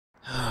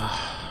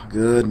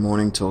Good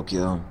morning,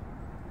 Tokyo.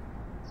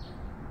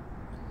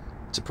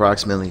 It's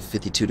approximately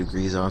 52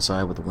 degrees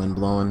outside with the wind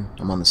blowing.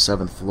 I'm on the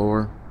 7th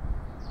floor.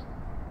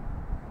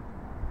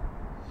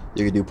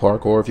 You could do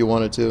parkour if you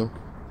wanted to.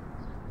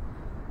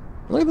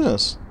 Look at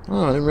this.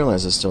 Oh, I didn't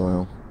realize it's still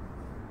out.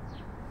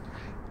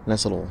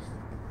 Nice little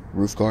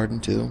roof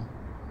garden, too.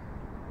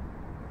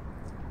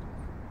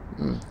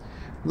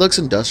 Looks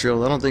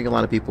industrial. I don't think a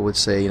lot of people would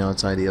say,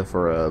 it's ideal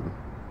for a,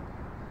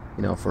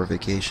 for a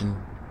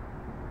vacation.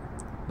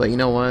 But you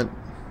know what?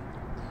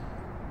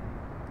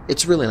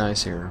 It's really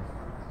nice here.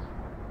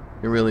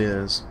 It really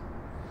is.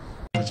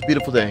 It's a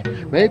beautiful day.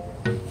 Babe,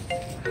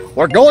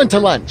 we're going to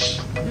lunch.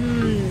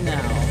 No.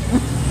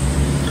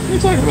 What are you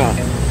talking about?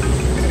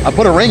 I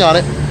put a ring on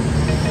it.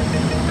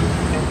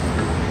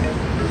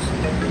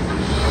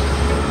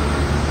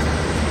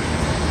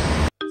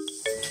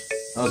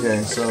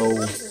 Okay,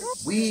 so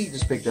we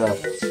just picked up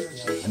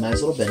a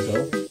nice little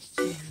bento.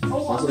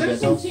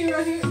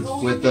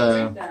 With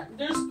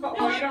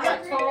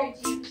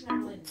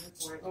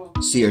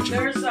sea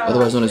urchin,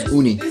 otherwise known as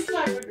uni.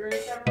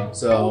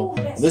 So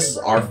this is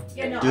our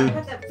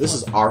This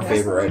is our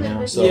favorite right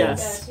now. So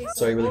yes.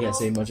 So you really can't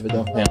say much of it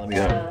though. Yeah, let me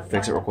go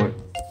fix it real quick.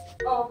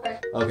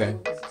 Okay.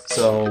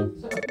 So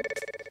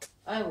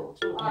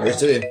here's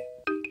to you.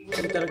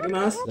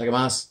 Itadakimasu.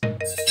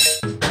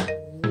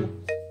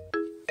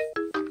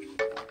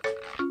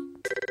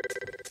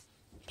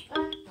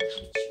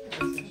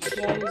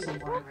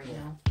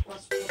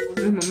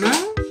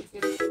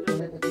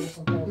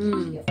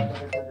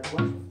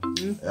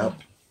 Yep.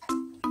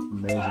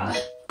 Amazing.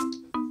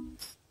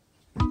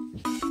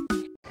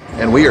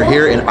 And we are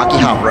here in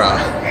Akiahabra,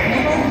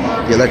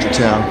 the electric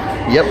town.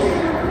 Yep.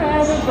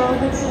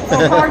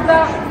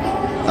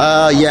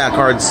 Yeah,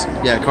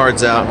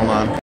 cards out. Hold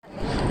on.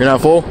 You're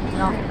not full?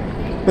 No.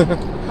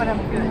 But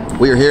I'm good.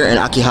 We are here in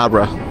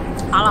Akiahabra.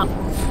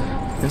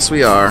 Yes,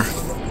 we are.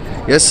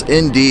 Yes,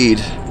 indeed.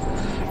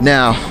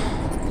 Now,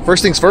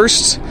 first things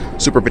first,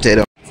 Super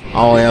Potato.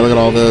 Oh yeah, look at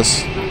all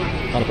this.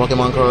 A lot of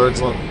Pokemon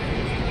cards, look.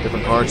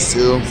 Different cards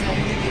too.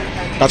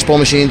 Touch pull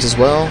machines as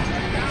well.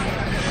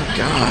 Oh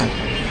god.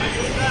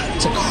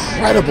 It's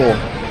incredible.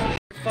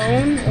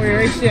 Phone or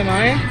your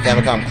HDMI?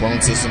 Famicom clone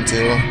system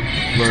too.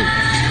 Look.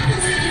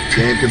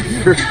 Game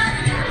computer.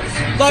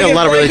 Like a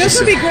lot of really this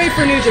would be great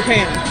for New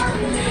Japan.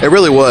 It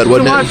really would,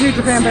 wouldn't it? Watch New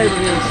Japan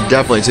pay-per-views.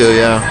 Definitely too,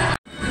 yeah.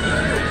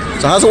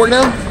 So how's it work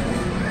now?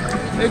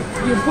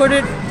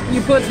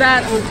 You put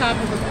that on top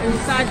of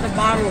inside the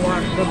bottle of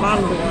water. The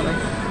bottle of the water.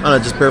 Oh,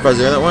 it just purifies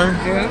the air that way?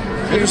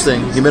 Yeah.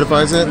 Interesting.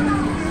 Humidifies it?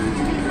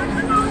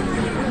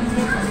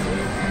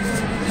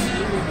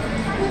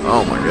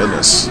 Oh my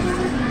goodness.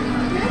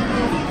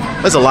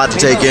 That's a lot to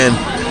take in.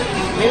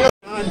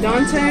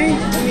 Dante,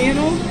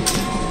 Nero.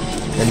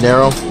 And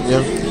Nero,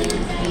 yeah.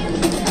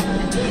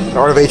 The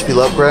Art of H.P.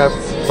 Lovecraft.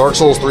 Dark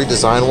Souls 3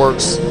 Design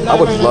Works. I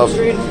would love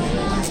it.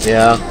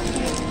 Yeah.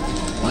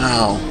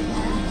 Wow.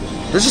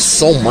 There's just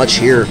so much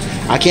here.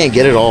 I can't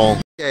get it all.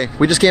 Okay,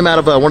 we just came out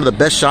of one of the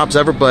best shops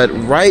ever, but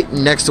right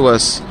next to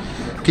us.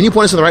 Can you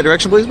point us in the right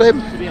direction, please, babe?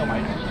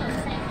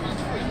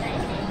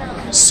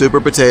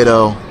 Super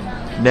Potato.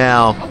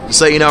 Now, just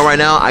so you know right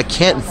now, I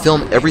can't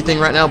film everything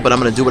right now, but I'm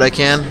going to do what I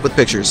can with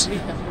pictures.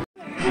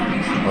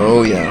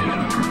 Oh, yeah.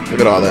 Look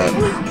at all that.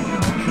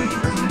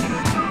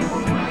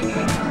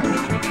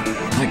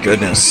 My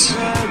goodness.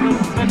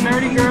 The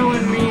nerdy girl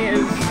in me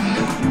is...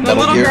 The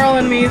little girl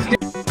in me is...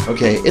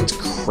 Okay, it's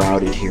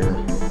crowded here.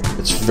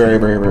 It's very,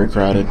 very, very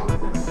crowded.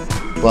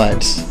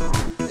 But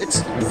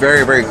it's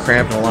very, very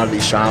cramped in a lot of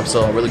these shops,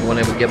 so I really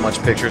wasn't able to get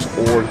much pictures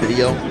or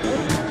video.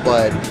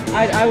 But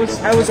I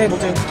was able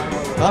to.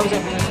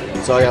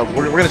 So yeah,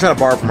 we're gonna try to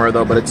borrow from her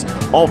though, but it's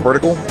all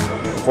vertical,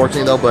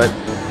 unfortunately though. But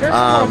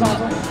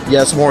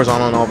yeah, some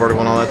horizontal and all vertical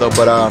and all that though.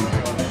 But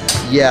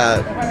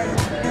yeah,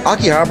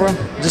 Akihabra,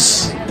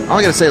 just all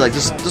I gotta say, like,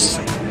 just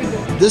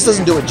this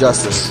doesn't do it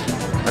justice.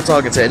 That's all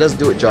I can say. It doesn't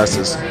do it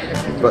justice.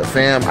 But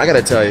fam, I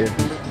gotta tell you,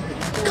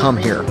 come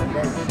here.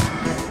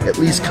 At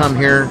least come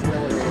here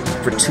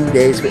for 2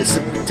 days.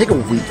 Take a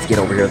week to get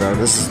over here though.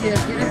 This is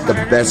the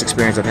best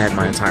experience I've had in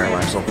my entire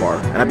life so far.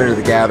 And I've been to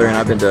the Gathering.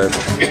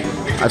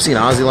 I've seen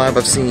Ozzy live.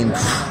 I've seen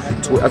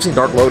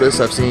Dark Lotus.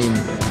 I've seen,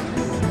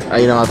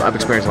 I've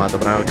experienced a lot though.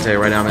 But I would tell you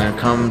right now, man,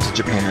 come to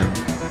Japan.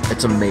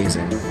 It's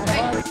amazing.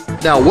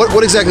 Now,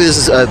 what exactly is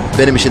this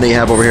vending machine that you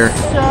have over here?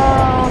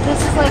 So this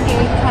is like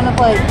a kind of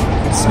like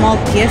small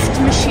gift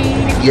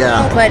machine.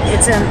 Yeah. But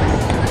it's a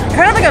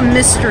kind of like a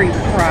mystery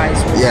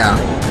prize. Yeah.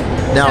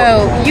 Now,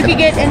 so you could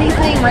get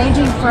anything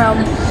ranging from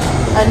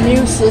a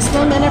new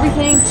system and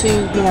everything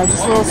to,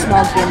 just little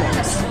small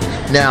gimmicks.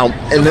 Now,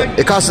 and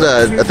it costs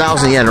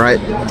 1,000 yen, right?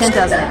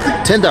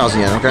 10,000. 10,000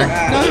 yen, okay?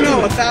 No,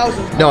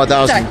 1,000. No,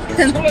 1,000. Sorry,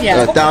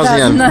 yeah. 1,000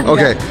 yen.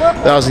 Okay,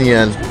 1,000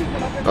 yen.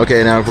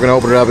 Okay, now we're gonna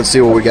open it up and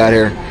see what we got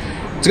here.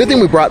 It's a good thing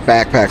we brought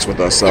backpacks with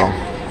us, so.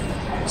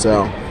 Yeah.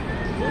 So.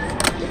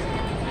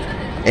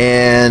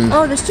 And.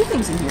 Oh, there's two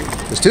things in here.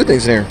 There's two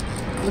things in here.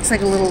 Looks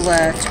like a little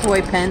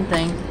toy pen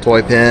thing.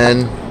 Toy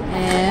pen.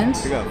 And.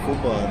 We got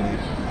football in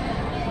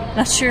these.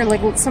 Not sure,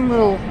 like some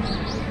little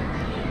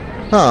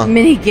Huh.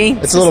 mini game.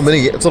 It's a little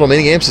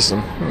mini game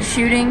system.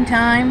 Shooting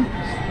time.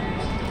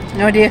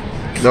 No idea.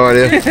 No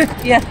idea.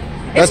 Yeah.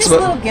 That's It's just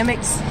little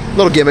gimmicks.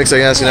 Little gimmicks, I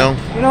guess. You know.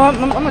 You know what?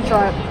 I'm gonna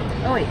try it.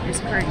 Oh wait, it's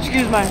pretty.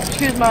 Excuse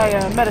my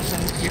medicine.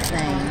 Your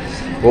thing.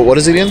 What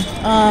is it again?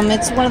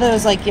 It's one of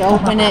those like you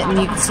open it and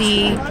you can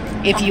see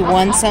if you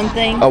won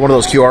something. Oh, one of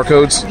those QR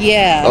codes.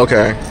 Yeah.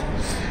 Okay.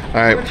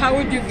 All right. How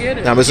would you get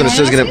it? Now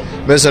Misunderstood's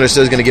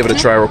gonna give it a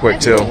try real quick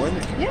too.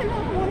 Yeah,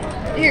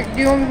 no. Here, do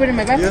you want me to put it in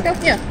my basket?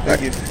 Yeah.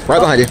 Right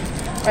behind you.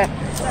 Right.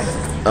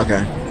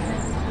 Okay.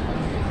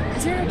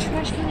 Is there a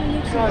trash can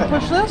in So I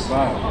push this?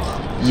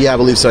 Yeah, I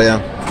believe so.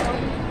 Yeah.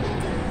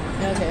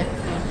 Okay.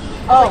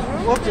 Oh,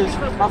 whoopsies.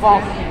 My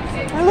fault.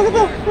 Hey, look at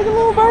the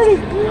little birdie.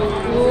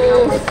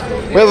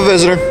 We have a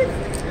visitor.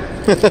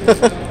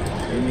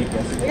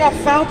 We got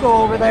Falco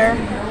over there.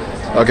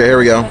 Okay, here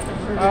we go.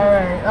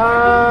 Alright,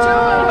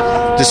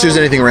 Just choose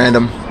anything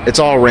random. It's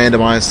all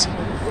randomized.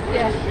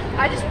 Yeah,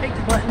 I just picked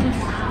a button.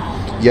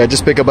 Yeah,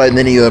 just pick a button,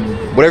 then you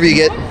whatever you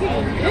get.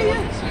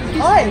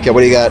 Hi. Okay, what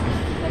do you got?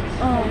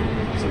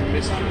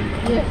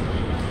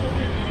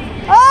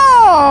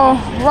 Oh,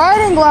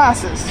 riding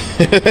glasses.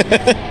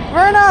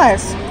 Very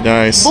nice.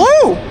 Nice.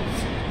 Blue.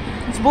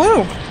 It's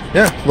blue.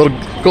 Yeah,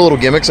 cool little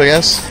gimmicks, I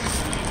guess.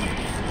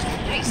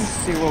 Let's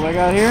see what I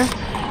got here.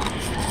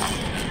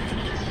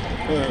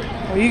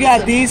 Oh, you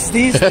got these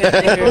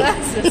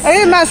Glasses. I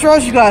need Master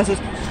Roshi glasses.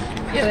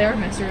 Yeah, they are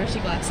Master Roshi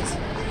glasses.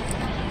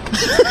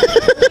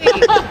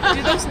 Wait,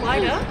 do those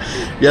light up?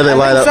 Yeah, they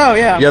light up. so,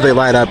 yeah. Yeah, they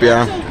light up.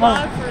 Yeah.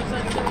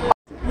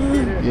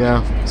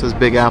 Yeah, it says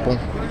Big Apple.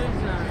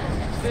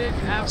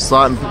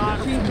 Slot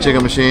and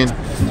chicken machine.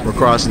 We're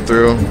crossing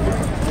through.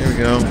 Here we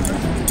go.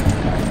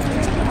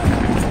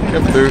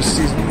 Yep, there's.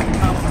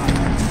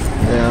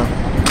 Yeah.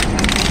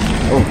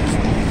 Oh,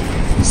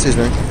 excuse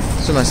me.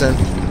 Excuse my son.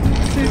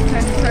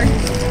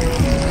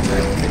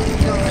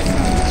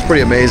 It's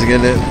pretty amazing,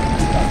 isn't it?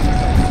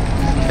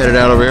 Headed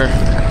out over here.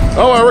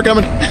 Oh, we're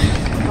coming.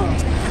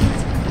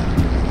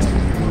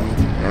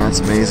 That's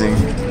amazing.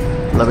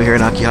 Love it here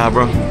in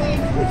Akiahabra.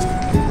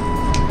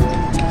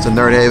 It's a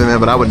nerd haven, man,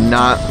 but I would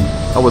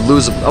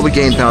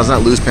gain pounds,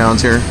 not lose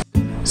pounds here.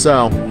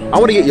 So, I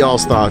want to get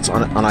y'all's thoughts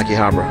on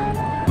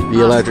Akiahabra,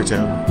 the electric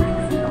town.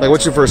 Like,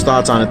 what's your first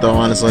thoughts on it, though,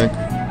 honestly?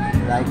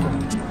 Like it.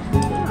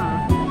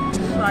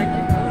 I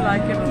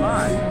like it a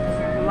lot.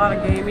 A lot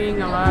of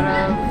gaming, a lot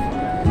of...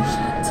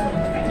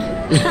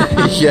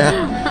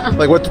 Yeah.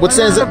 Like, what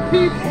stands out?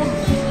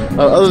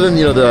 Other than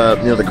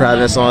the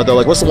crowdedness and all that, though,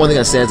 like, what's the one thing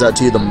that stands out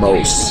to you the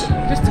most?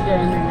 Just the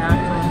gaming,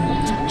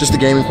 actually. Just the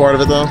gaming part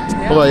of it, though.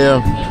 Yeah. What about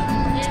you?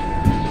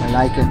 I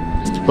like it.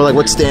 But like,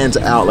 what stands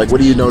out? Like, what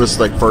do you notice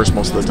like first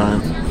most of the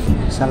time?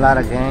 It's a lot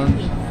of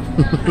games.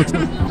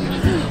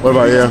 What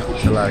about you?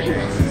 It's a lot of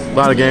games. A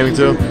lot of gaming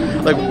too.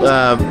 Like,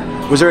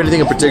 was there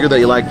anything in particular that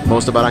you liked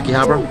most about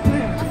Akihabra?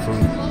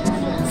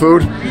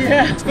 Food.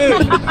 Yeah,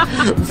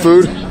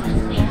 Food.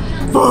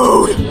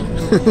 Food.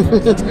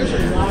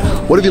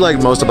 What have you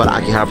liked most about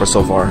Akihabra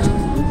so far?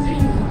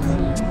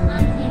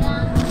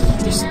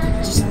 Just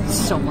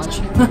so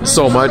much.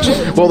 So much.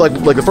 Well,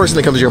 like the first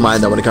thing that comes to your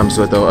mind though when it comes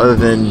to it though, other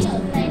than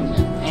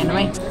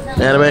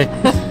Anime.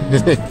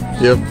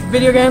 Yep.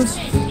 Video games,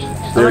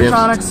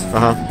 electronics,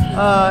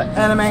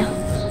 anime,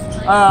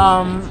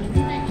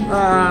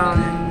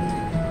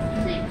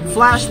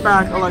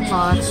 flashback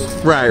electronics.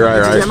 Right.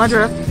 Get my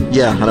drift.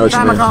 Yeah, I know what you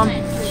mean.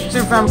 Famicom,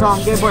 Super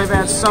Famicom, Game Boy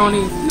Advance,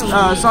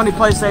 Sony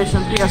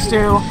PlayStation,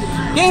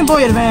 PS2, Game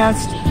Boy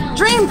Advance,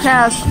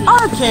 Dreamcast,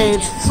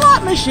 arcades,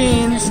 slot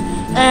machines,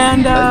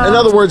 and in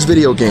other words,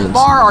 video games.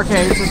 Bar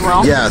arcades as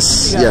well.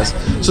 Yes.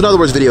 So in other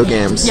words, video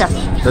games. Yeah.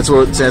 That's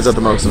what stands out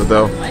the most of it,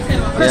 though.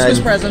 Christmas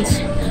And presents.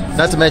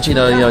 not to mention,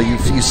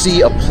 you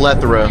see a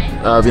plethora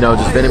of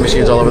just vending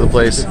machines all over the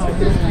place.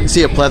 You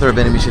see a plethora of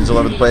vending machines all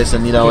over the place,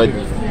 and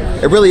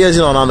it really is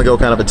an on-the-go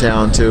kind of a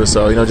town too.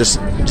 So just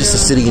a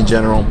city in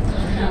general.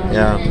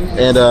 Yeah.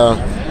 And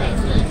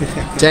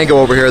Tango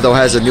over here though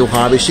has a new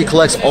hobby. She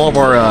collects all of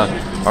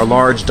our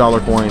large dollar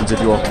coins, if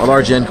you will, our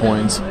large yen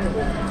coins.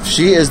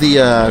 She is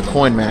the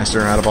coin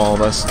master out of all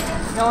of us.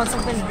 You want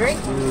something to drink?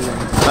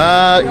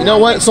 You know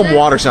what? Some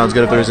water sounds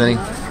good if there's any.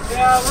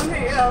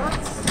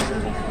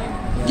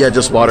 Yeah,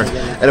 just water.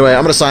 Anyway,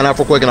 I'm gonna sign off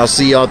real quick, and I'll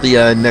see y'all at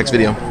the next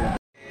video.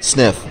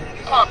 Sniff.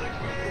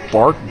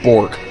 Bark.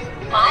 Bork.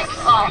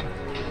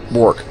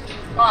 Bork.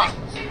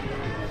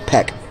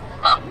 Peck.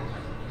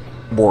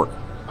 Bork.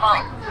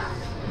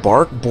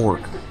 Bark.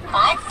 Bork.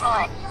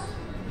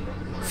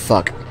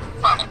 Fuck.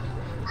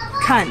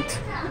 Cunt.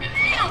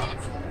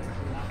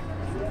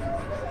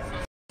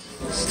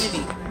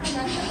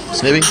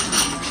 Snippy?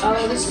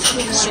 Oh, this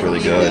is It's really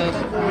good.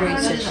 Where he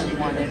said he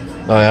wanted.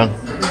 Oh yeah.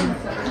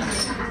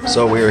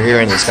 So we were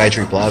here in the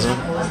Skytree Plaza.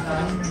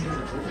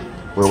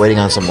 We're waiting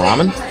on some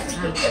ramen.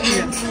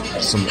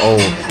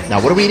 Now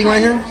what are we eating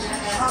right here?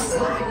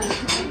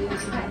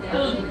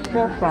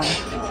 Pork buns.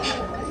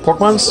 Pork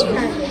buns?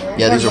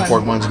 Yeah, these are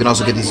pork buns. You can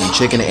also get these in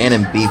chicken and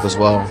in beef as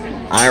well.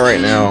 Right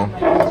now,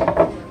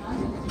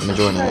 I'm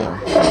enjoying a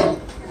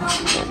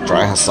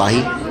dry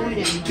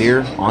Asahi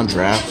beer on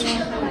draft.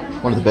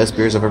 One of the best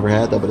beers I've ever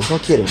had, though, but it's no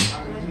kidding.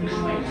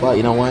 But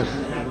you know what?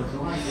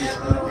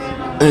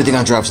 Anything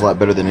on draft's a lot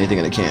better than anything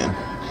in a can.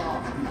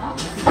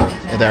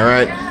 Ain't that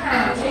right?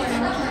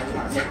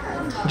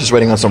 Just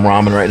waiting on some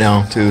ramen right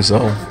now, too, so.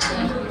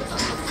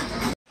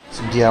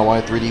 Some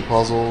DIY 3D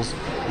puzzles.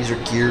 These are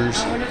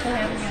gears.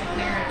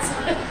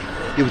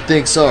 You would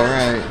think so,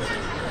 right?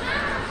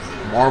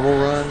 Marble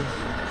run.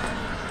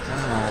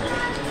 Wow.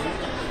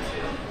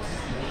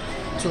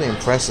 It's really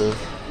impressive.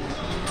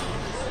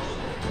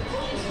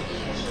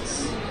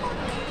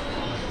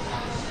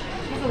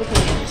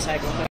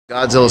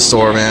 Godzilla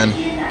store, man.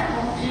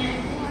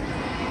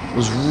 It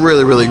was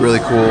really, really, really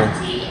cool.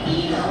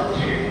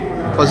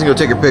 I was gonna go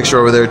take a picture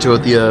over there too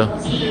at the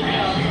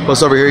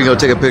plus over here you can go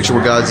take a picture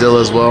with Godzilla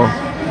as well.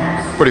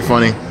 Pretty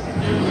funny.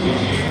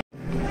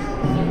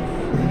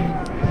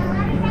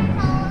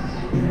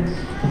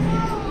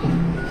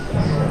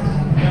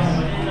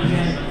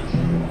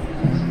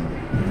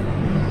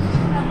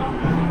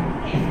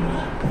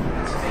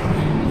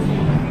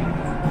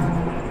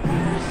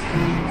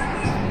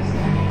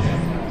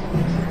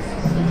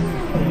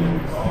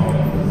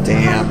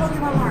 Damn.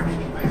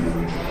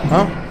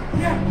 Huh?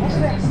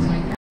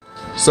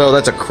 So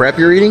that's a crepe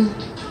you're eating?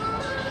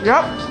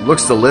 Yep.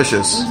 Looks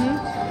delicious.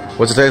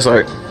 What's it taste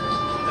like?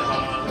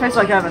 Tastes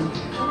like heaven.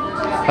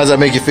 How does that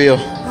make you feel?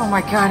 Oh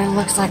my god, it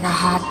looks like a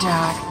hot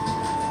dog.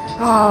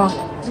 Oh,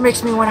 it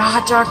makes me want a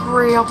hot dog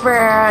real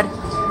bad.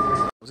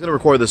 I was gonna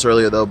record this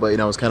earlier though, but you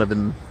know, it's kind of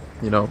been,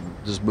 you know,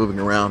 just moving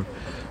around.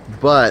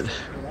 But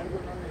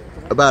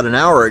about an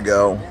hour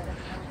ago,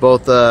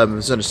 both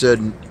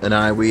Misunderstood and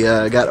I, we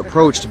got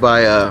approached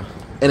by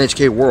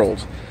NHK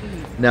World.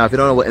 Now, if you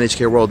don't know what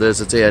NHK World is,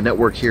 it's a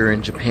network here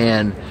in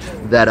Japan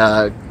that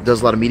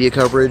does a lot of media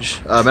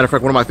coverage. Matter of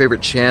fact, one of my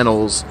favorite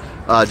channels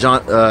has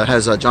John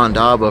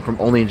Daba from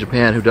Only in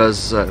Japan, who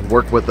does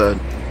work with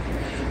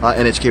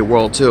NHK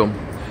World too.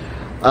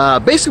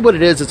 Basically what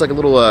it is, it's like a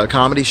little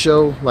comedy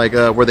show, like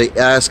where they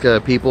ask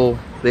people,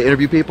 they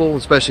interview people,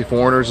 especially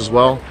foreigners as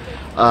well,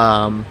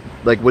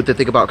 like what they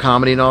think about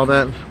comedy and all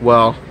that.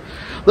 Well,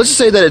 let's just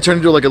say that it turned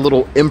into like a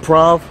little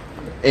improv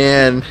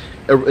and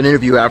an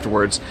interview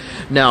afterwards.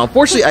 Now,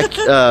 unfortunately,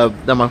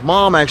 now my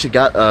mom actually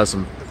got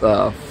some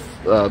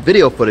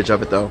video footage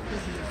of it though.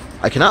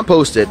 I cannot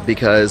post it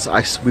because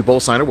we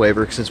both signed a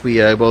waiver since we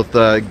both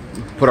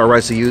put our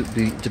rights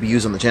to be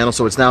used on the channel,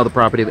 so it's now the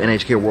property of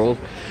NHK World.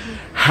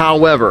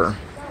 However,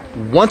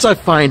 once I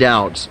find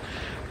out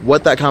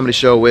what that comedy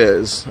show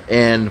is,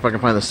 and if I can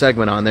find the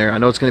segment on there, I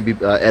know it's going to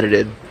be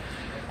edited.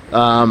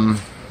 All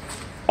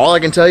I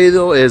can tell you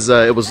though is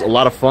it was a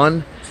lot of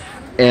fun,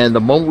 and the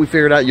moment we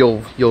figure it out,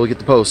 you'll get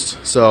the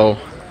post. So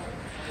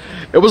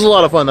it was a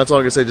lot of fun. That's all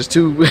I can say. Just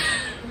two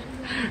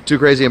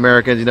crazy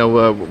Americans, you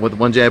know, with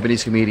one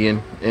Japanese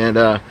comedian, and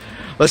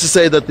let's just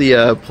say that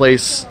the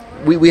place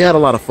we had a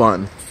lot of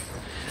fun.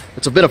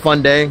 It's been a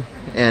fun day,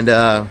 and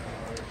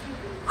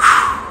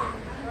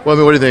well, I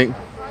mean, what do you think?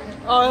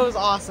 Oh, it was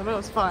awesome. It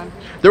was fun.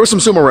 There was some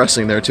sumo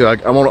wrestling there too. I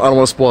don't want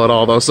to spoil it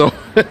all though. So,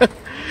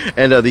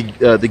 and the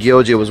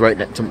Gyoji was right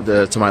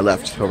to my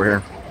left over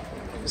here.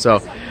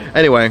 So,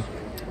 anyway,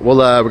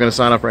 we're gonna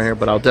sign off right here,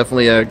 but I'll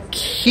definitely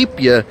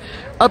keep you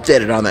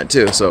updated on that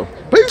too. So,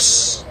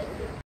 peace.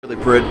 Really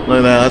pretty. Look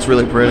at that. That's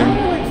really pretty.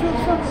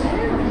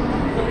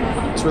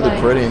 It's really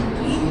pretty.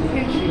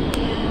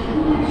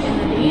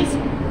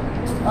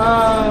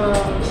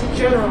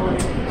 Generally.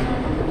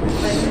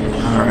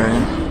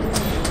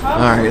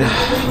 Alright,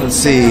 let's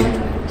see.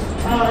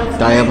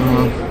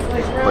 Diablo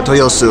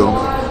Toyosu.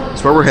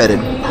 That's where we're headed.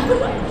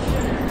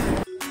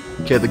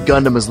 Okay, the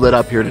Gundam is lit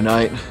up here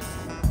tonight.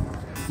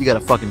 You gotta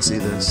fucking see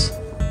this.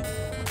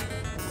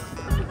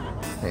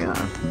 Hang on.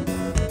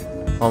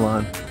 Hold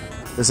on.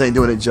 This ain't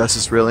doing it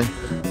justice, really.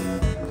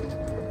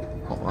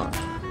 Hold on.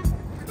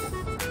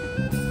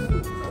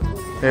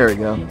 There we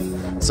go.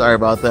 Sorry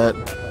about that.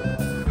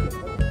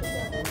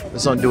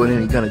 This don't do it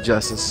any kind of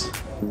justice.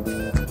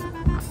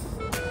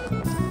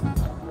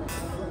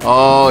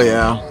 Oh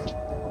yeah.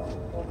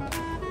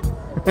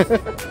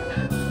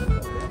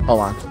 Hold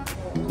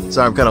on.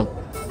 Sorry, I'm kind of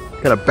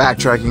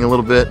backtracking a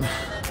little bit.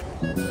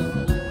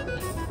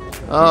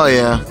 Oh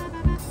yeah.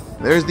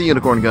 There's the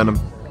Unicorn Gundam.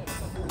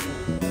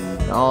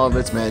 All of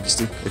its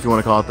majesty, if you want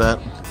to call it that.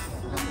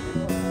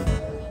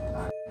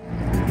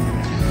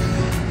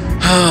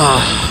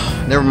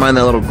 Never mind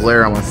that little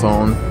glare on my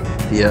phone.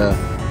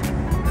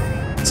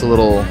 It's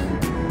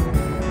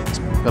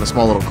got a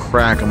small little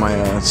crack on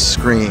my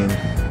screen.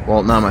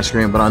 Well, not my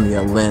screen, but on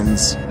the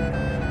lens.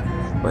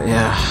 But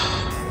yeah.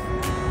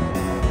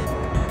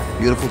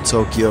 Beautiful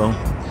Tokyo.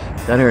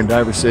 Down here in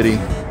Diver City.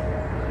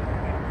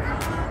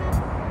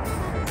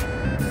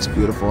 It's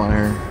beautiful out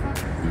here.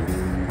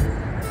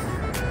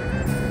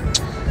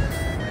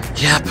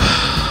 Yep.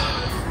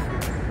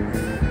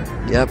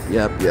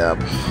 Yep.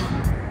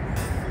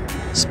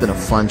 It's been a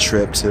fun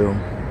trip too.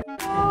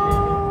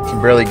 Can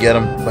barely get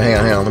them. But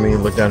hang on. Let me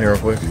look down here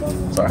real quick.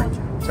 Sorry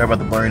about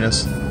the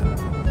blurriness.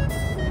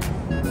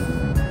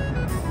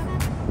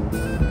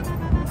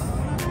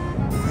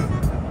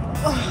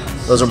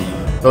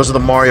 Those are the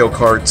Mario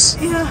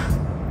Karts. Yeah.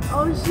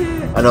 Oh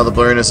shit. I know the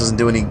blurriness doesn't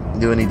do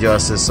any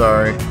justice.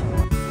 Sorry.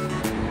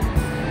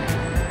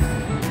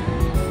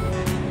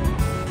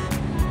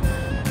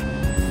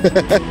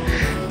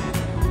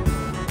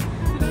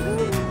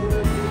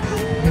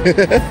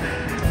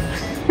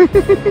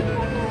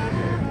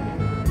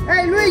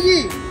 Hey,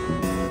 Luigi!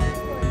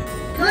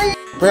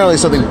 Apparently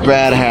something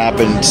bad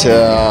happened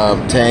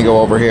to Tango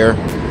over here.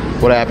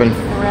 What happened?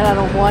 I ran out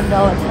of $1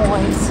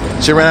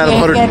 coins. She ran out of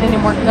Can't 100. get any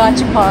more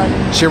gotcha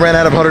cards. She ran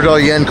out of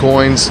 $100 yen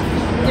coins.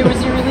 There was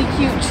a really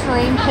cute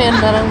train pin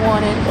that I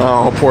wanted.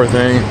 Oh, poor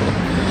thing.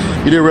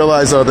 You do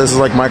realize though this is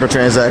like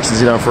microtransactions,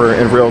 you know, for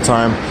in real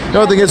time. The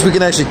only thing is we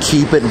can actually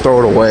keep it and throw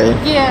it away.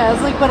 Yeah, I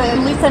was like, but at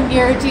least I'm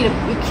guaranteed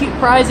a cute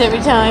prize every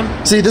time.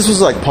 See, this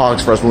was like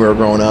Pogs for us when we were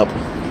growing up.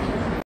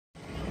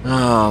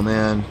 Oh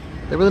man,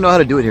 they really know how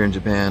to do it here in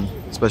Japan,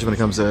 especially when it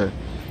comes to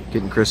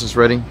getting Christmas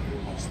ready.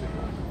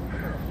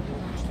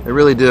 They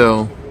really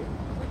do.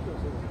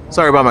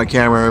 Sorry about my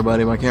camera,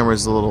 everybody. My camera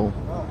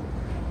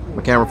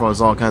phone is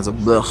all kinds of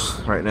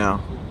blech right now.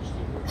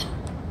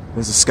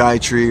 There's a sky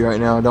tree right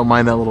now. I don't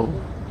mind that little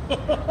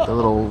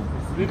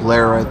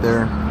glare right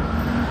there.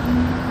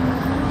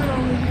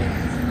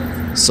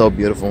 So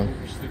beautiful.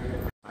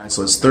 Alright,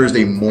 so it's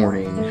Thursday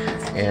morning,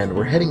 and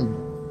we're heading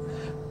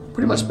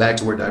pretty much back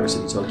to where Diver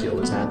City, Tokyo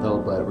is at, though.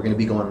 But we're going to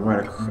be going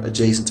right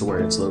adjacent to where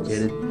it's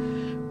located,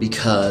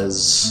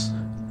 because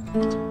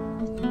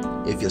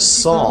if you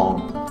saw,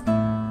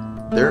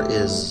 there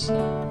is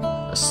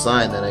a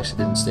sign that actually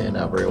didn't stand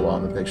out very well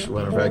in the picture.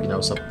 Well, in fact, you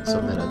know, something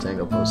that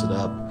Tango posted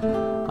up.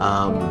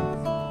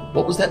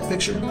 What was that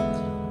picture?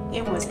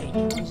 It was a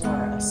Toys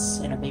R Us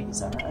and a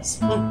Babies R Us.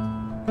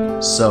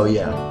 So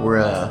yeah,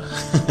 we're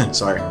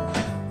sorry,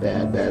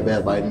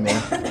 bad lighting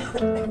there.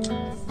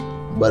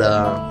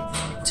 But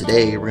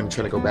today we're gonna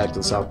try to go back to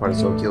the south part of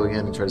Tokyo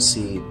again and try to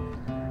see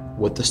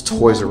what this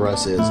Toys R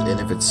Us is, and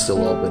if it's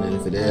still open. And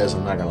if it is,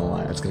 I'm not gonna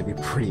lie, it's gonna be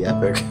pretty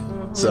epic.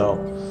 So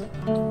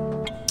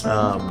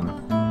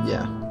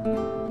yeah,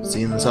 see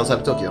you in the south side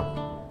of Tokyo.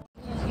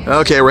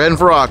 Okay, we're heading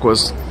for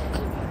Aquas.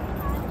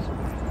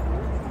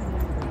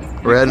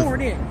 We're heading.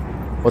 Poured in.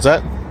 What's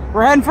that?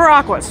 We're heading for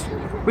Aquas.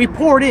 We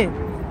poured in.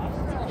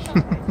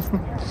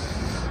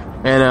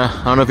 And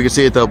I don't know if you can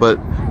see it though, but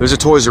there's a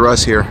Toys R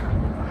Us here.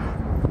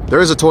 There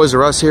is a Toys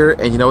R Us here,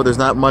 and you know, there's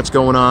not much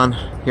going on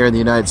here in the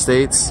United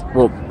States.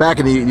 Well, back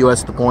in the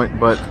U.S. at the point,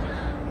 but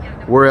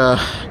we're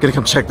gonna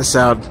come check this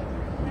out.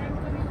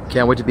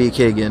 Can't wait to be a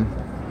kid again.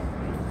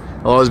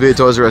 I'll always be a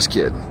Toys R Us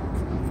kid.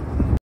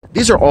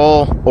 These are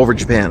all over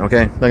Japan,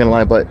 okay? Not gonna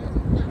lie, but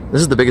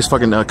this is the biggest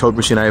fucking Coke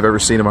machine I have ever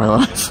seen in my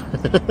life.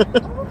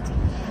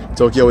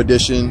 Tokyo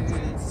edition.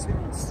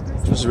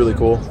 This is really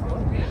cool.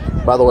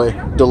 By the way,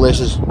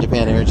 delicious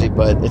Japan energy,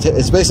 but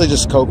it's basically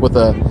just Coke with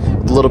a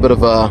little bit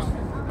of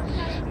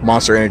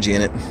Monster Energy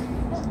in it.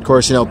 Of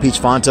course, you know, peach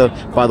Fanta.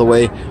 By the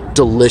way,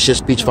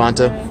 delicious peach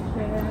Fanta.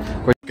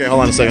 Okay,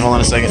 hold on a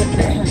second.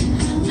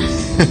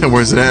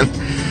 Where's it at?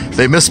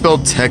 They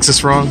misspelled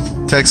Texas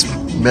wrong.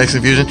 Tex-Mex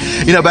Fusion.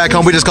 You know, back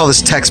home we just call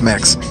this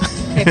Tex-Mex.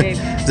 Hey, babe.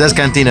 That's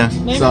Cantina.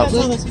 Maybe that's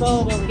how they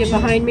spell it. Get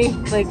behind me,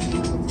 like.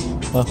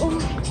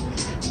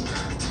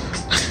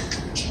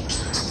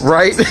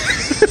 Right?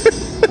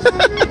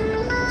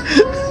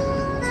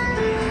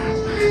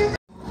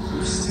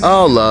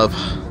 Oh, love.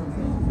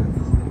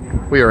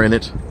 We are in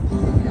it.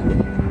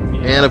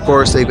 And of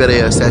course, they've got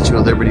a Statue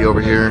of Liberty over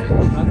here.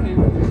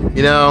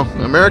 You know,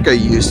 America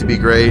used to be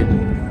great.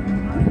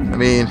 I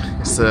mean,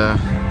 it's the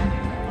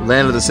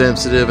land of the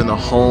sensitive and the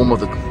home of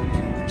the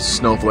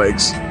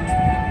snowflakes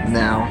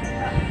now,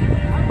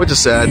 which is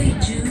sad,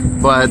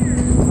 but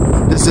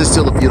this is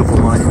still a beautiful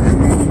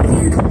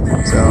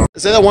monument. So,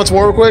 say that once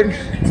more real quick.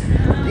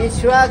 This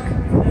truck,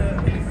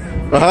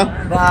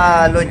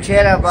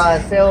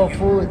 lonchera, sell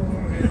food.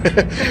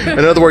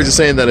 In other words, you're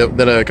saying that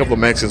a couple of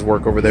Mexicans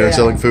work over there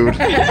selling food.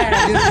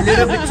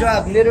 Little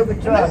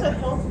bit truck.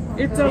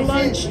 It's a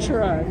lunch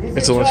truck.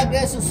 It's a lunch. Truck,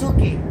 that's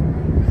Suzuki.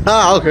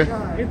 Ah, okay.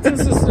 It's a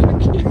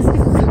Suzuki.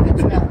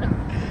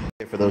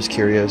 For those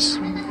curious,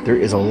 there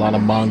is a lot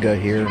of manga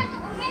here.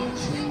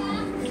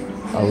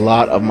 A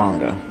lot of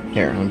manga.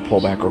 Here, let me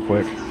pull back real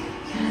quick.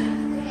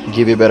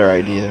 Give you a better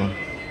idea.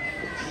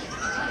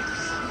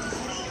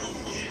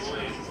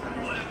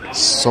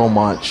 So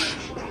much.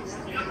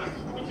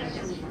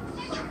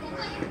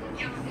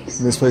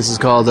 This place is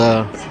called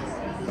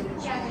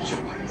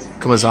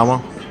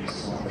Kumazawa.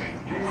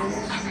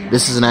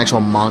 This is an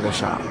actual manga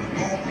shop.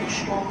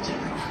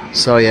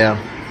 So yeah,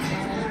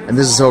 and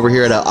this is over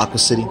here at Aqua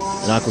City.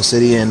 In Aqua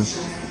City, and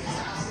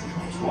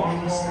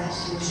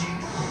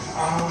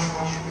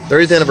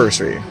 30th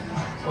anniversary.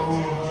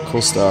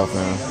 Cool stuff,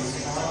 man.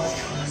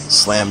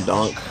 Slam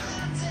dunk.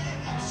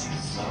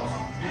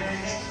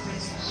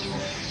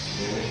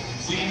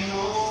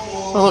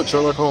 Oh look,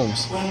 Sherlock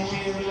Holmes.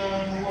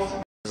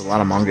 There's a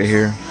lot of manga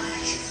here.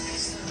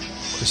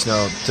 Just, you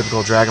know,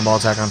 typical Dragon Ball,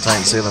 Attack on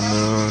Titan, Sailor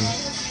Moon.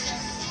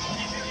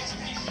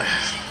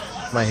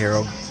 My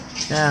Hero.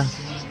 Yeah.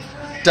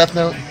 Death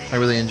Note, I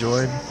really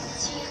enjoyed.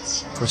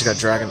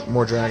 course, you got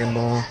more Dragon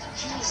Ball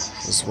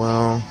as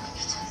well.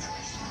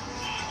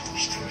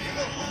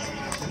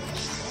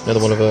 Another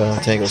one of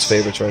Tango's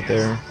favorites right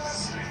there.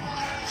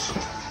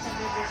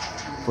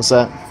 What's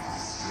that?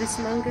 This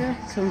manga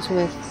comes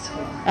with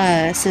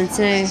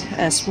sensei,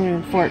 a spoon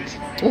and fork.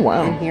 Oh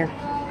wow! In here.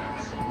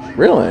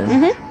 Really?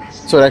 Mm-hmm.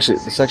 So it actually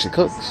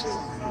cooks.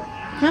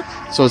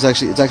 Huh? So it's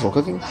actual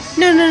cooking?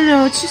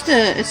 No. It's just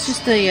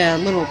a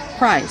little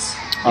prize.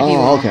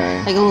 Oh, okay.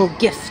 Like a little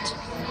gift.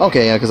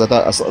 Okay, yeah, because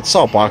I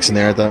saw a box in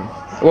there. I thought,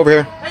 oh, over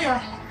here. There you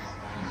are.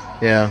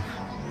 Yeah.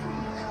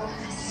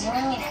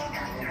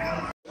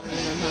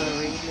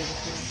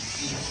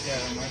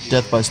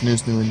 Death by Snoo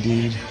Snoo,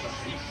 indeed.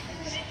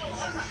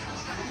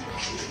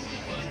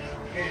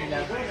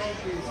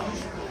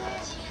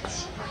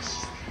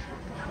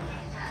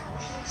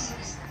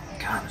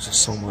 God, there's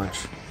just so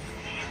much.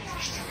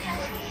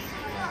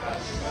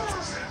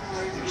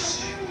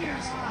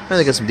 I think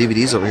I got some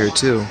DVDs over here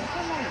too.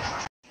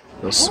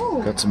 Got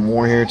some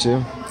more here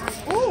too.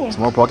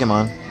 Some more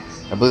Pokemon.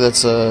 I believe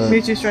that's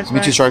Mewtwo Strikes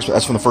Back.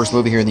 That's from the first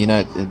movie here in the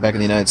back in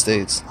the United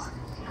States.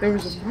 There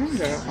was a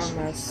manga on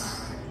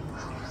this.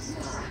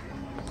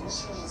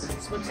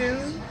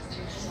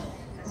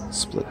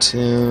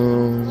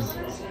 Splatoon.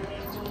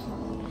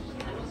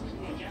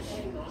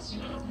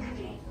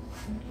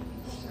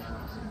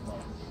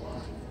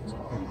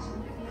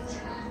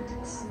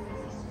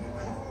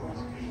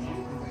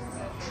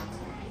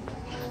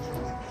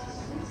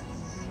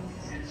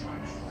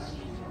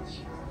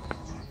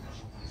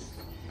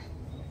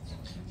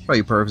 All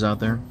you pervs out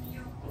there.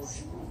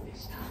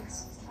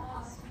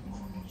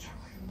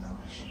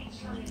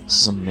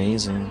 This is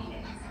amazing.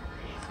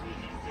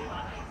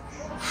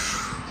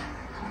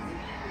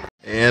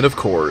 And of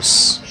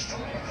course,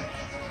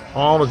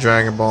 all the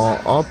Dragon Ball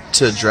up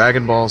to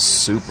Dragon Ball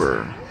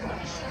Super,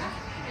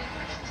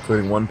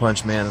 including One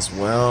Punch Man as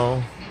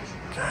well.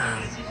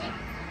 God.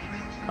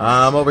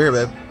 I'm over here,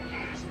 babe.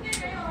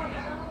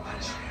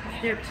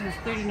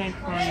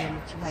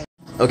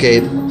 Okay,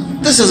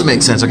 this doesn't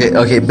make sense.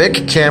 Okay,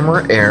 Bic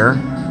Camera Air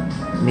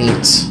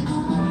meets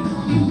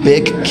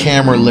Bic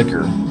Camera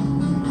Liquor,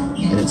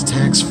 and it's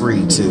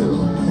tax-free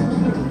too.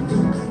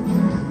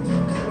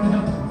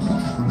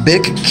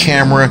 Bic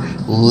Camera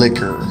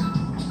Liquor,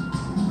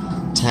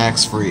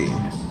 tax-free.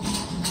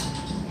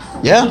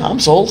 Yeah, I'm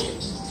sold.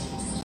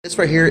 This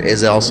right here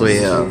is also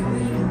a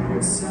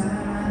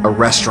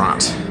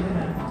restaurant.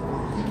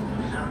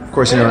 Of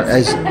course, you know,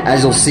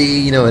 as you'll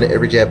see, you know, in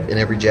every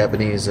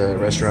Japanese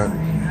restaurant,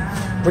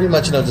 pretty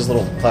much, you know, just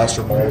little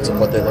plaster molds of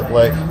what they look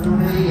like.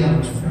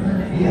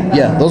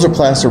 Yeah, those are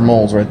plaster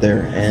molds right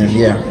there, and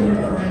yeah.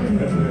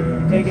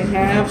 They can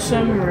have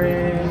some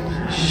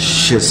ribs.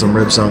 Shit, some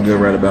ribs sound good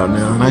right about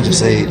now, and I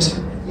just ate.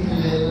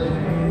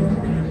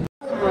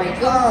 Oh my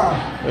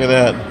god! Look at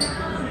that.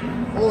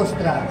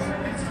 Ostras.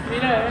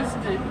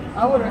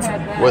 I would have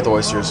had that. With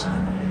oysters.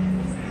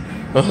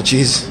 Oh,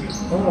 jeez.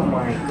 Oh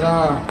my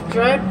god.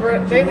 Dried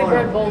bread, baby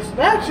bread bowls.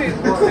 That actually is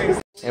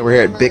more. And we're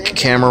here at Bic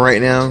Camera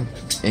right now,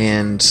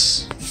 and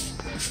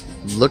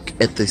look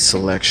at the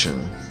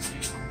selection.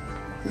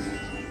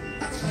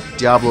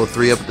 Diablo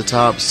 3 up at the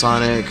top,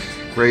 Sonic,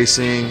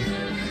 Racing,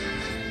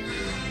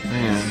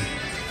 man,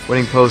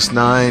 Winning Post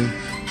 9,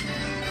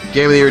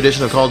 Game of the Year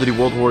edition of Call of Duty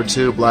World War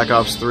II, Black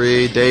Ops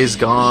 3, Days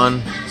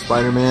Gone,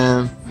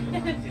 Spider-Man,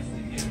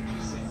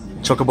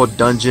 Chocobo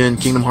Dungeon,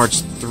 Kingdom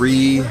Hearts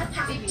 3.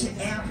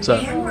 What's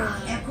up?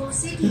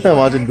 I'm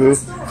watching Boo.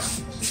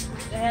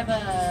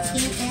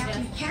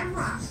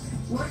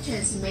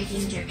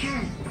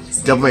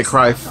 Devil May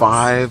Cry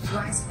 5,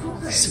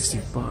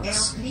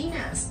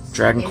 $60.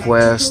 Dragon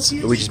Quest,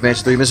 Luigi's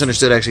Mansion 3.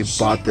 Misunderstood actually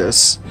bought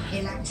this.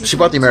 She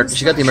got the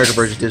American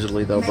version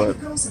digitally though, but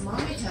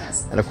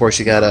and of course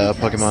you got a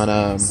Pokemon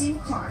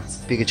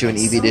Pikachu and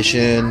Eevee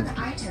edition,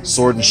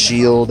 Sword and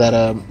Shield that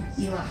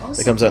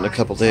comes out in a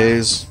couple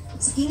days.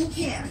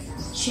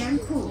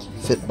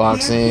 Fit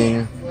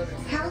Boxing,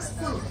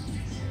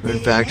 Moon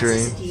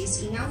Factory.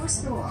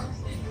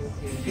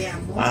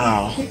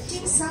 Wow.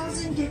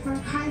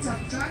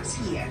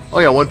 Oh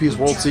yeah, One Piece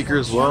World Seeker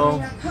as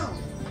well.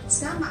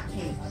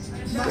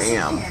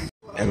 Damn.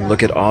 And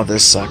look at all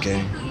this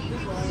sake.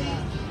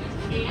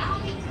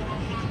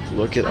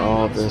 Look at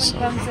all this.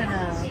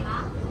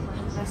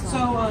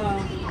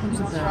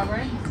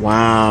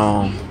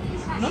 Wow.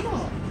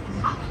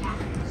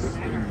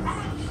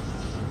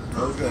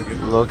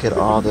 Look at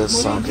all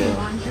this sake.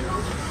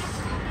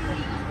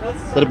 A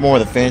little more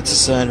of the fancy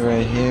side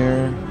right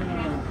here.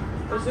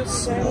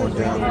 More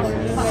down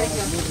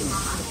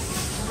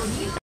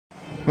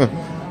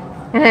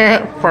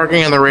there.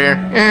 Parking in the rear.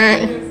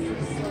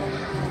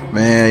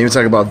 Man, you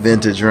talk about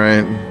vintage,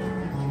 right?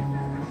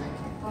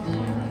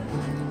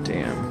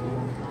 Damn.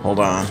 Hold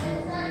on.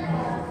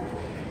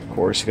 Of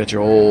course, you got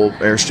your old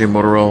Airstream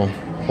Motorola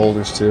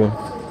holders too.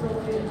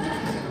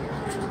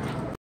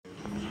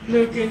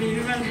 Look, and it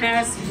even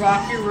has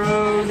Rocky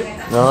Road.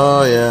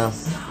 Oh yeah.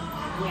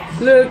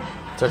 Look.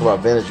 Talk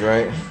about vintage,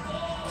 right?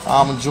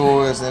 Almond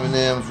Joys,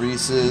 M&M's,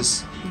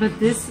 Reese's. But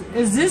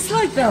is this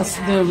like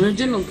the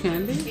original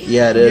candy?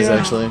 Yeah, it is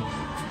actually.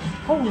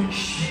 Holy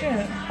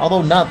shit.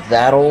 Although not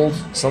that old.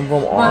 Some of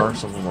them are,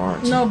 some of them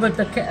aren't. No, but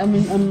I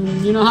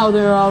mean, you know how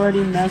they're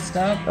already messed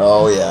up?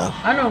 Oh, yeah.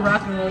 I know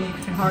rock and roll you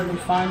can hardly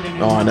find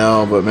anymore. Oh, I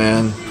know, but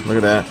man,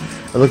 look at that.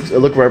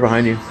 Look right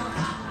behind you.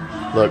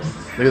 Look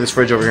at this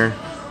fridge over here.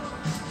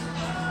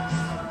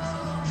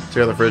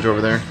 Check out the fridge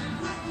over there.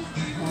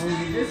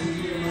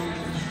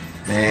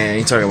 Man,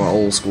 you talking about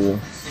old school.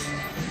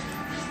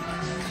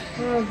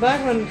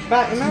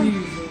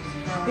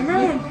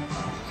 Remember?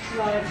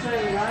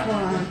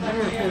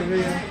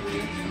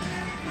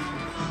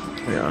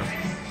 Yeah.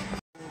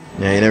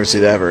 Yeah, you never see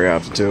that very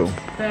often, too.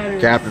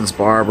 Captain's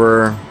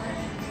Barber.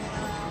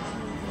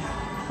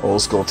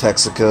 Old school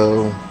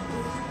Texaco.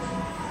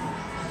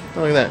 Oh,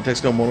 look at that.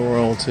 Texaco Motor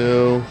Oil,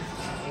 too.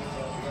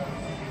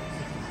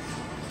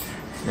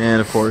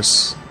 And, of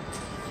course,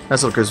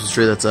 that's little Christmas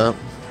tree that's up.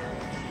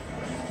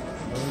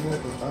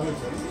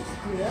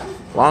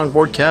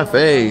 Longboard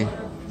Cafe.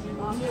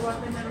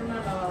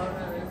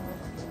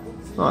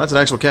 Oh, that's an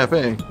actual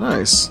cafe.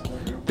 Nice.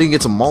 You can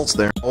get some malts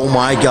there. Oh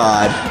my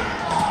god.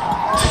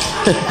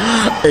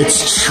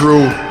 It's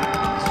true.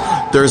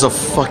 There's a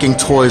fucking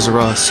Toys R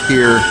Us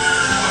here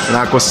in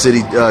Aqua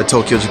City,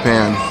 Tokyo,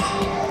 Japan.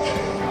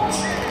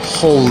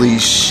 Holy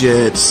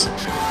shit.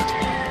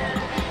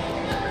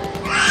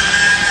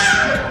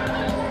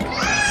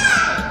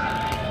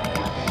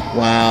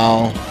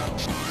 Wow.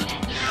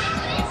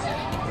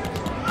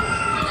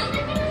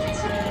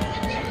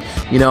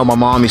 You know, my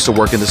mom used to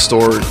work in the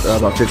store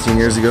about 15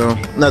 years ago.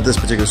 Not this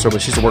particular store,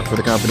 but she used to work for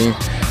the company.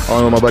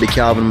 Along with my buddy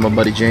Calvin and my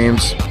buddy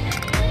James.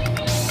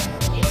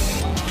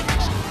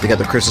 They got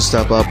the Christmas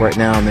stuff up right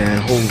now, man.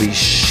 Holy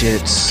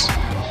shit.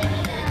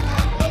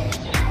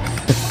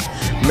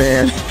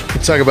 Man,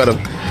 talk about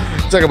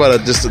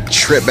just a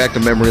trip back to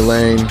memory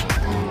lane.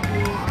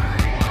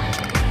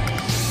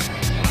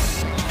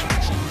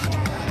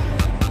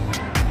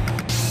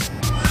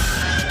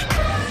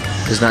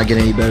 Does not get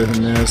any better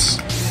than this.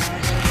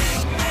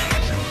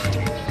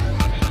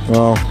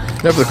 Well,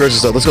 enough for the Christmas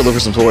stuff. Let's go look for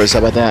some toys. How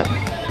about that?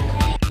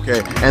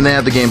 Okay, and they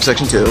have the game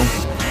section too.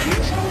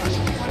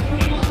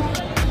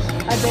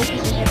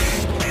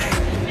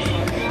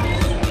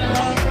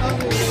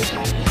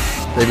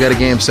 They've got a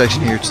game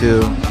section here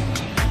too.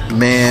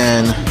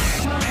 Man,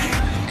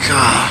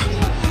 God,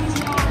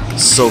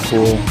 so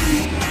cool.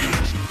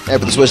 And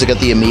for the Switch, they got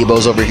the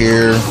amiibos over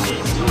here.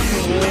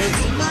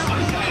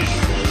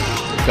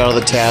 Got all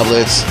the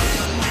tablets.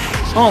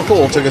 Oh,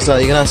 cool. Check this out.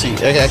 You can actually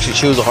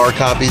choose the hard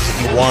copies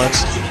if you want.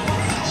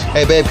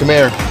 Hey, babe, come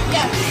here.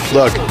 Yeah.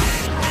 Look.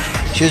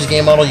 Choose a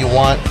game model you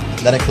want.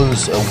 That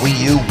includes a Wii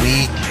U,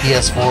 Wii,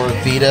 PS4,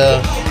 Vita,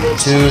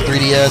 2,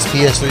 3DS,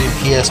 PS3, and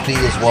PSP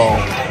as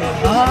well.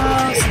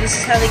 Oh, so this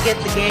is how they get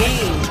the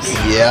games.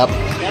 Yep.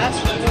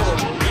 That's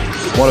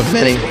cool. One of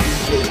many.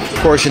 Of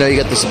course, you know, you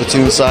got the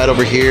Splatoon side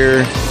over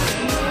here.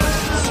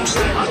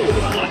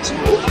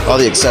 All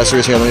the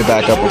accessories here. Let me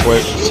back up real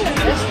quick.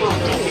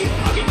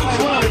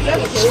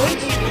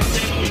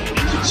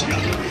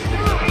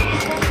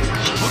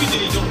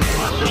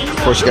 Of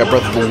course, you got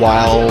Breath of the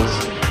Wild.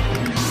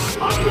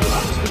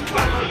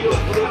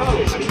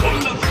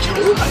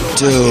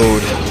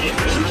 Dude.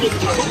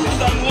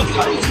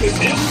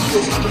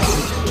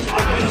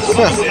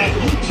 Huh.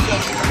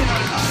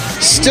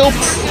 Still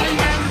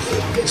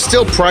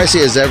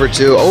pricey as ever,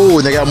 too. Oh,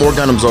 and they got more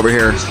Gundams over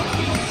here.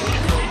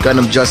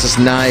 Gundam Justice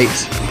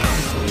Knight.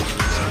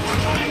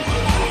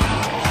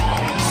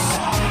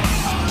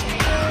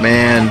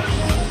 Man.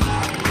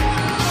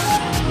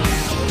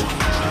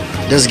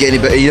 Doesn't get any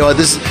better. You know what,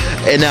 this,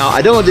 and now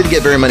I didn't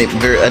get I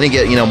didn't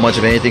get, you know, much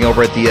of anything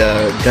over at the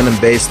Gundam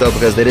base though,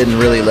 because they didn't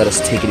really let us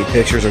take any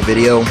pictures or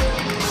video.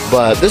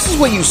 But this is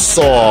what you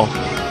saw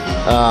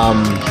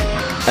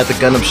at the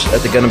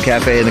Gundam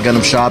Cafe and the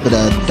Gundam shop at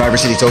Diver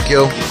City,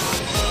 Tokyo.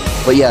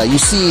 But yeah, you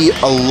see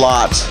a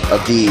lot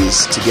of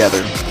these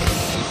together,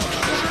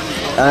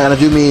 and I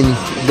do mean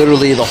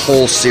literally the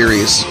whole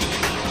series.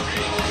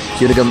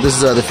 This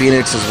is the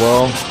Phoenix as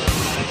well,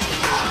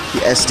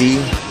 the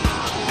SD.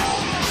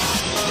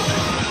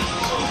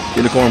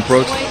 Unicorn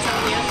Pro.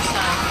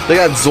 They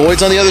got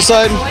Zoids on the other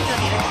side?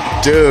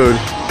 Dude.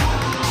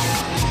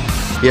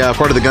 Yeah,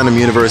 part of the Gundam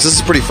universe. This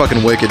is pretty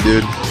fucking wicked,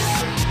 dude.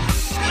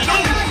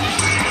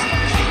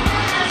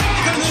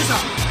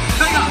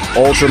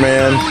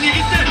 Ultraman.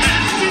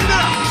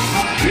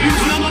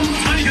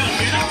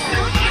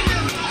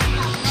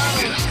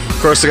 Of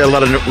course, they got a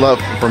lot of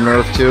love from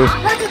Nerf, too.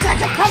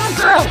 Coming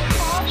through!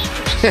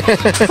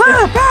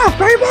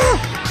 Baby!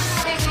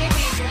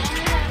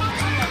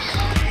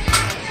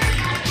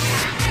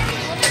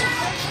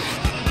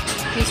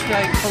 These are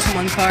like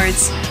Pokemon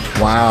cards.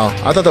 Wow.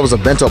 I thought that was a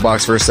bento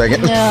box for a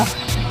second. Yeah.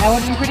 That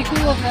would have been pretty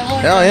cool if that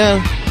was. Hell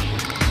yeah.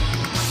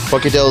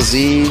 Pokédel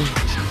Z.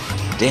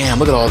 Damn,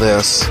 look at all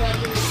this.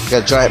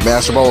 Got a giant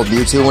Master Ball with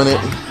Mewtwo in it.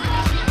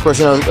 Of course,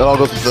 you know, it all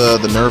goes with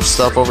the Nerf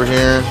stuff over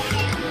here.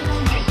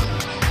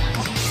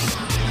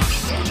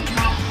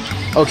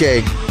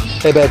 Okay,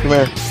 Hey, babe, come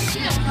here.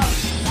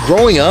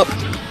 Growing up,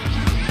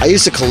 I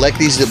used to collect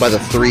these by the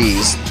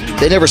 3s.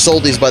 They never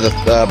sold these by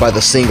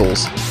the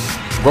singles.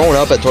 Growing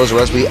up at Toys R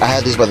Us, I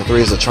had these by the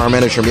 3s, the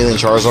Charmander, Charmeleon,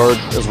 Charizard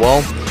as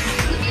well.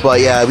 But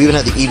yeah, we even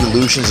had the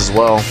Evolutions as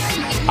well.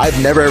 I've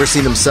never ever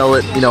seen them sell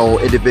it, you know,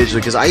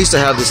 individually, because I used to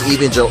have this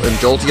Eevee and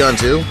Jolteon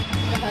too.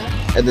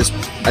 And this,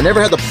 I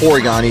never had the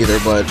Porygon either,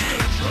 but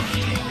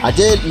I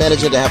did manage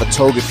to have a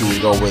Togepi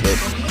to go with it,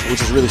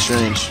 which is really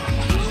strange.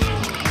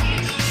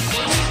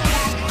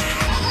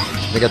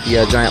 They got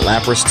the giant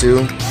Lapras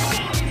too.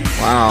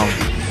 Wow.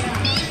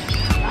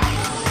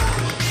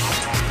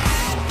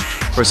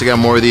 Of course, I got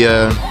more of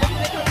the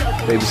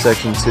baby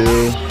section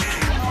too.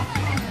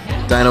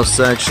 Dino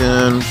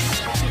section,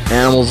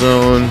 Animal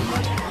Zone,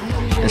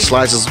 and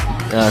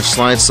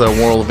Schleit's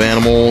World of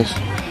Animals.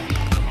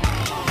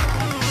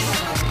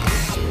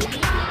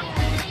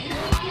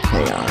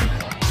 Hang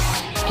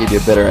on, give you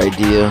a better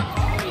idea.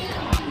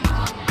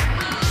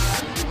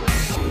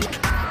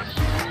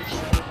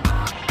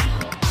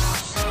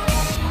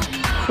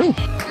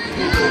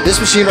 This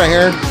machine right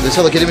here, this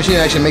Hello Kitty machine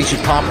actually makes you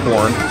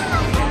popcorn.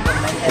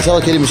 This Hello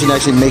Kitty machine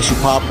actually makes you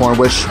popcorn,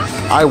 which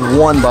I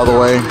won, by the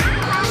way.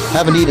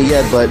 Haven't eaten it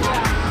yet, but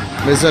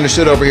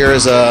misunderstood over here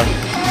is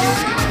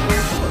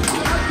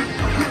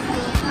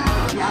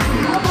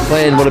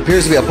playing what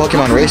appears to be a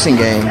Pokemon racing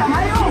game.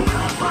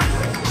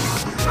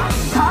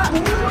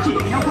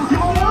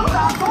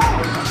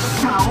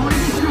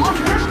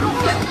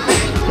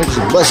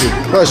 Bless you,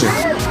 bless you.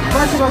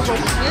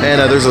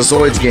 And there's a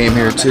Zoids game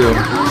here too.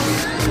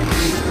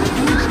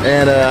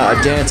 And a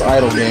Dance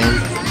Idol game.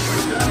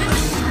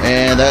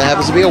 And that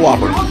happens to be a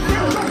Whopper.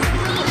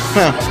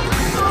 Huh.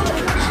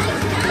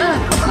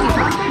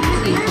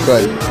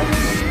 Good.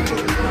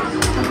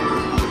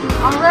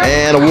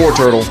 And a War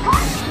Turtle.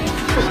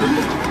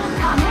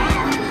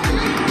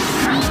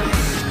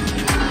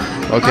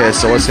 Okay,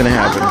 so what's gonna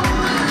happen?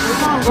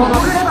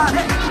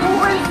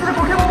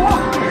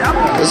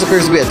 This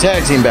appears to be a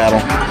tag team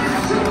battle.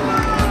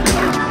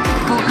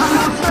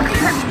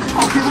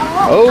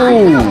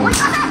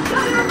 Oh!